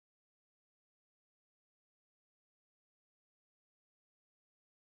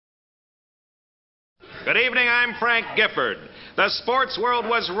Good evening, I'm Frank Gifford. The sports world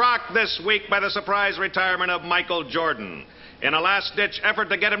was rocked this week by the surprise retirement of Michael Jordan. In a last-ditch effort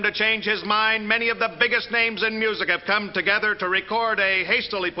to get him to change his mind, many of the biggest names in music have come together to record a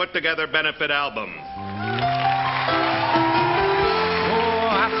hastily put-together benefit album. Oh,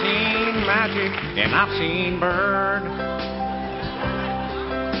 I've seen Magic and I've seen Bird.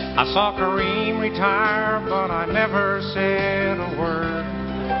 I saw Kareem retire, but I never said a word.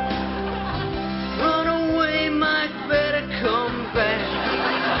 Runaway, Mike, better come back.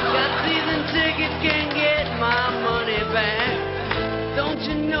 Got season tickets, can't get my money back. Don't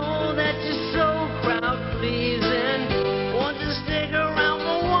you know that you're so crowd-pleasing? Want to stick around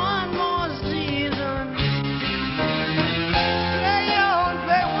for one more season? Play on,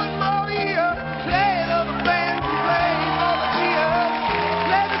 play one more year. Play the bands and play all the cheers.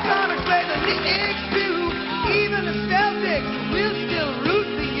 Play the Sonics, play the Knicks.